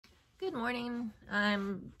Good morning.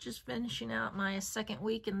 I'm just finishing out my second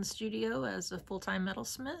week in the studio as a full-time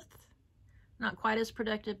metalsmith. Not quite as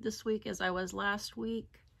productive this week as I was last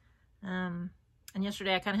week. And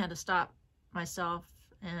yesterday I kind of had to stop myself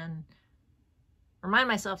and remind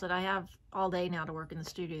myself that I have all day now to work in the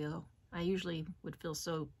studio. I usually would feel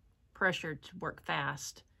so pressured to work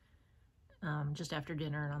fast just after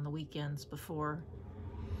dinner and on the weekends before.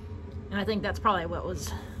 And I think that's probably what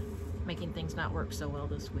was making things not work so well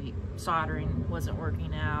this week. Soldering wasn't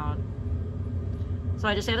working out. So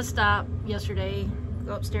I just had to stop yesterday,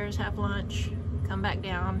 go upstairs, have lunch, come back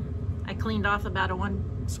down. I cleaned off about a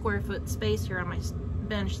 1 square foot space here on my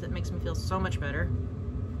bench that makes me feel so much better.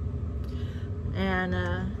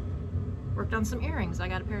 And worked on some earrings. I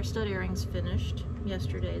got a pair of stud earrings finished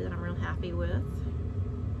yesterday that I'm real happy with.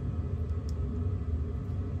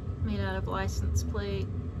 Made out of license plate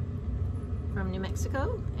from New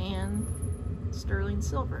Mexico and sterling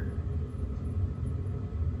silver.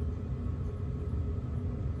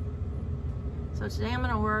 So today I'm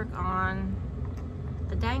going to work on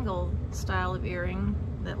a dangle style of earring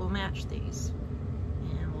that will match these,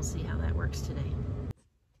 and we'll see how that works today.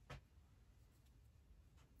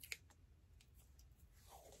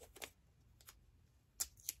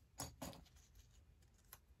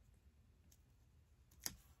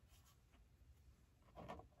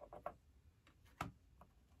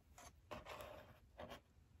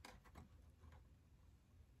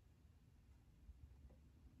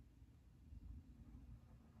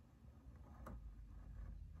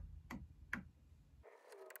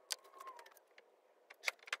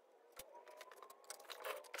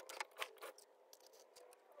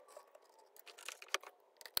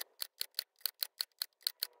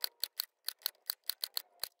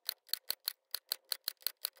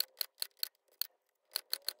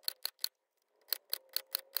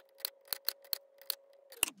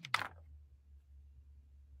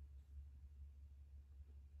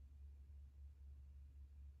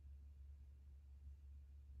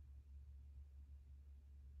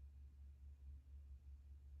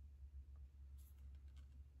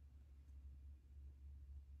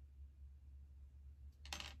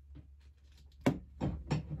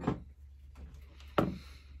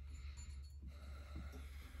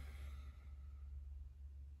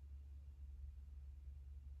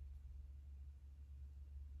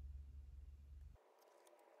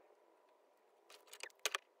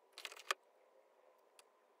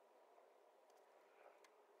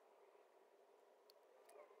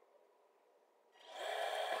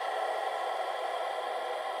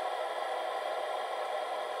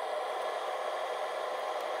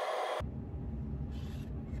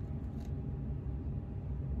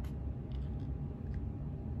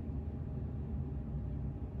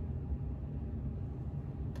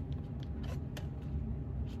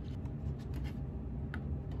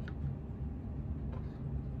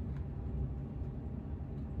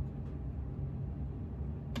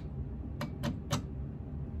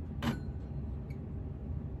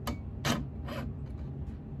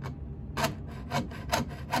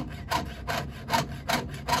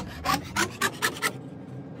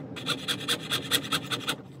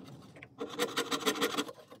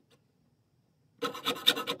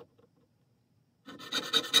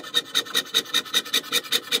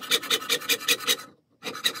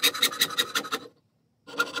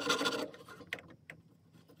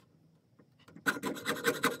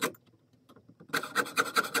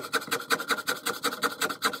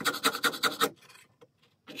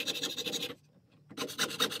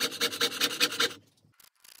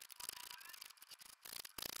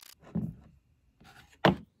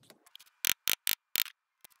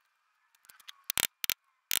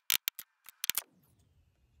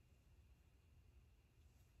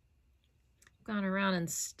 Gone around and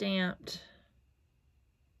stamped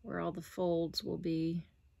where all the folds will be,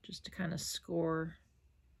 just to kind of score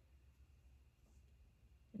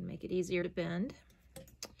and make it easier to bend.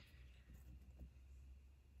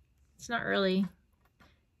 It's not really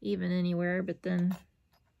even anywhere, but then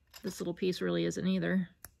this little piece really isn't either.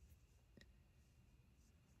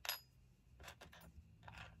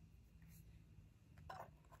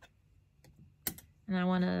 And I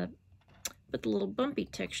want to put the little bumpy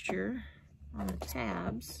texture on the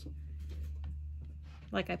tabs,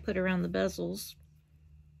 like I put around the bezels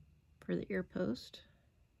for the ear post.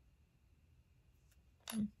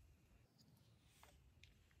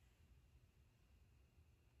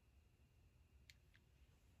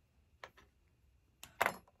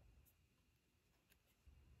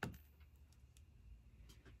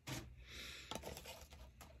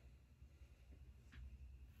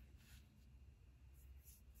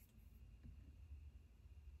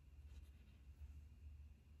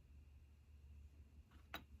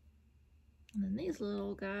 these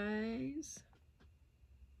little guys.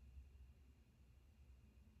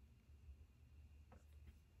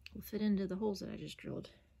 Will fit into the holes that I just drilled.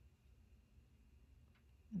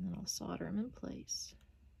 And then I'll solder them in place.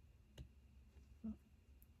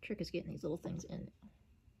 Trick is getting these little things in.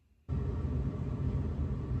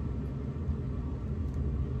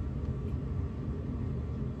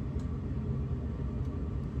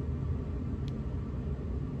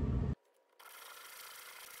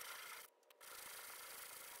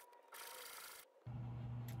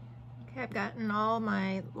 Okay, I've gotten all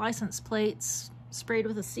my license plates sprayed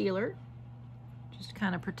with a sealer, just to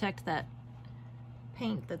kind of protect that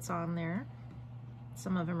paint that's on there.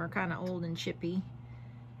 Some of them are kind of old and chippy.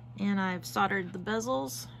 And I've soldered the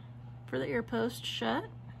bezels for the ear post shut.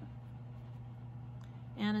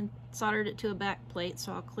 And soldered it to a back plate,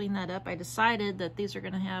 so I'll clean that up. I decided that these are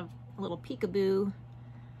going to have a little peekaboo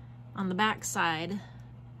on the back side,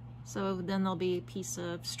 so then there'll be a piece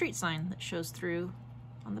of street sign that shows through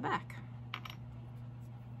on the back.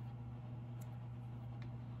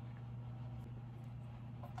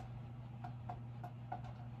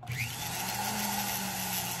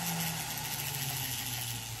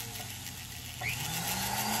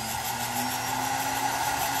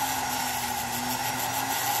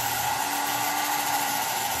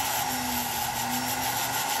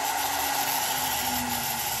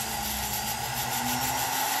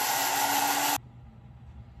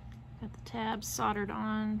 Got the tabs soldered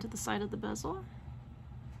on to the side of the bezel.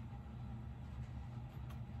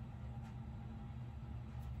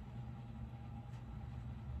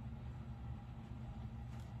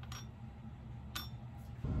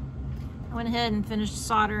 I went ahead and finished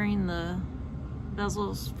soldering the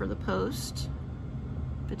bezels for the post.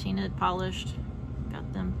 Patinaed, polished,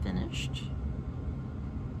 got them finished.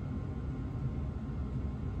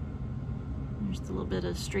 There's a little bit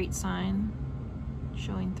of street sign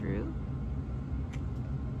showing through.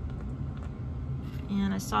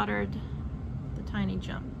 And I soldered the tiny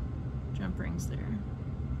jump rings there.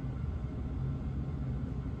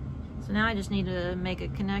 So now I just need to make a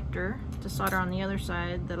connector to solder on the other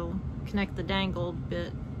side that'll connect the dangled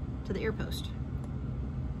bit to the ear post.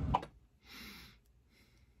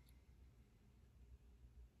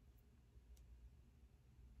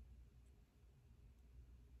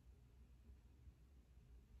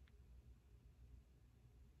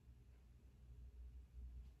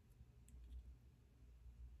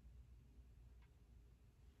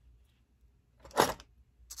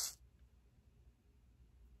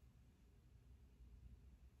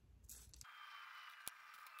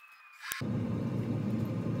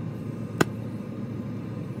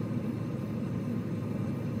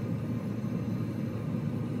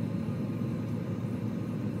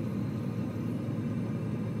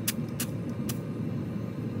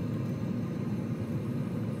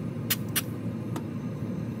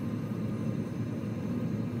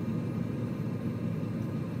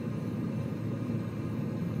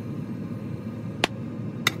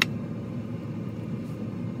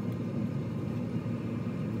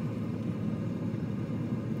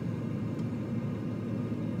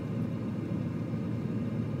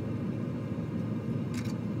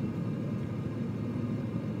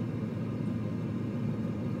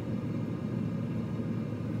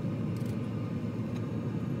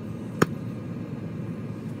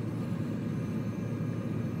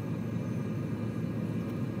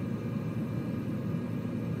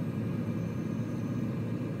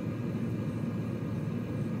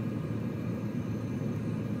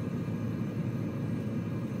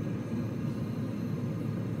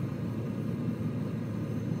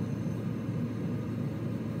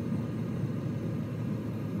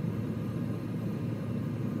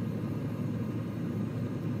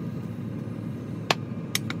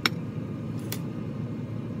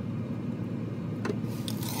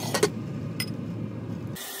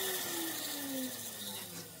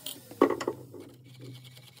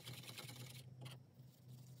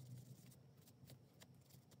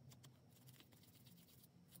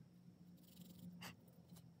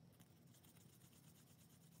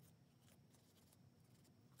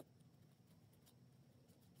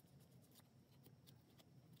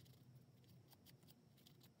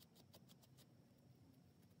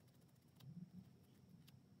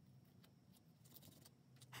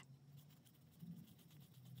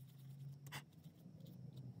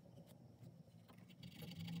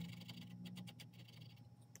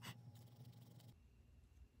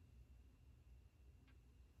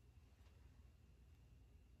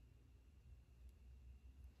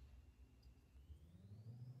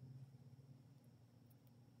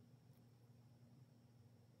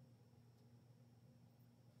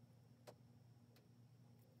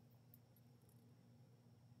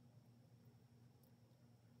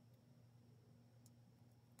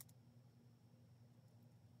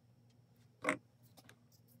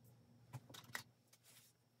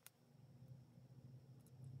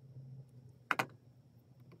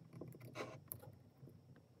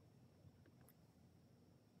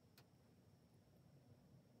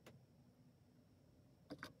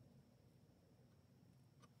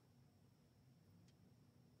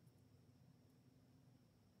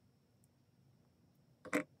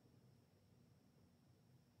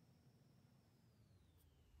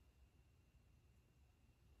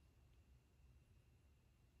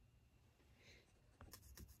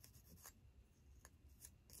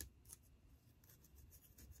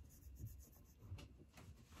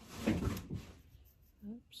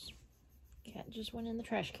 just went in the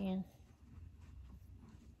trash can.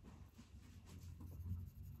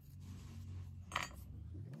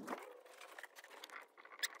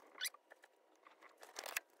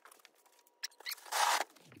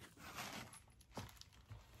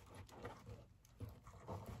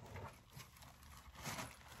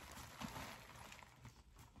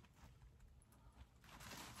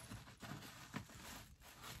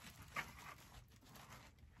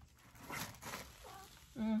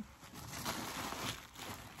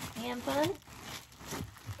 Hand fun?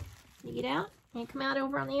 You get out? You come out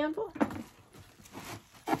over on the anvil?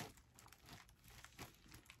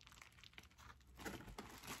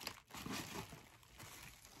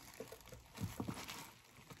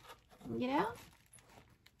 You get out?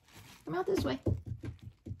 Come out this way.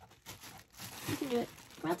 You can do it.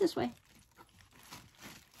 Come out this way.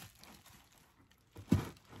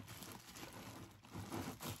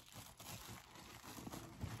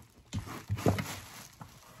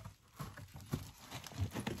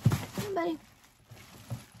 Come on, buddy.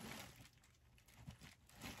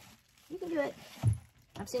 You can do it.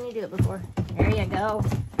 I've seen you do it before. There you go.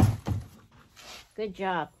 Good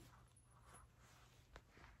job.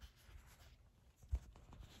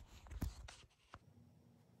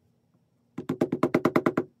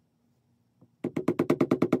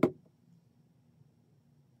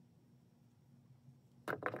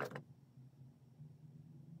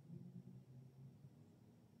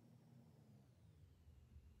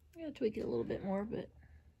 I'm going to tweak it a little bit more, but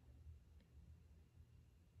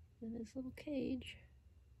in this little cage,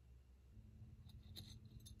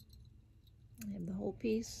 I have the whole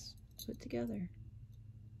piece put together.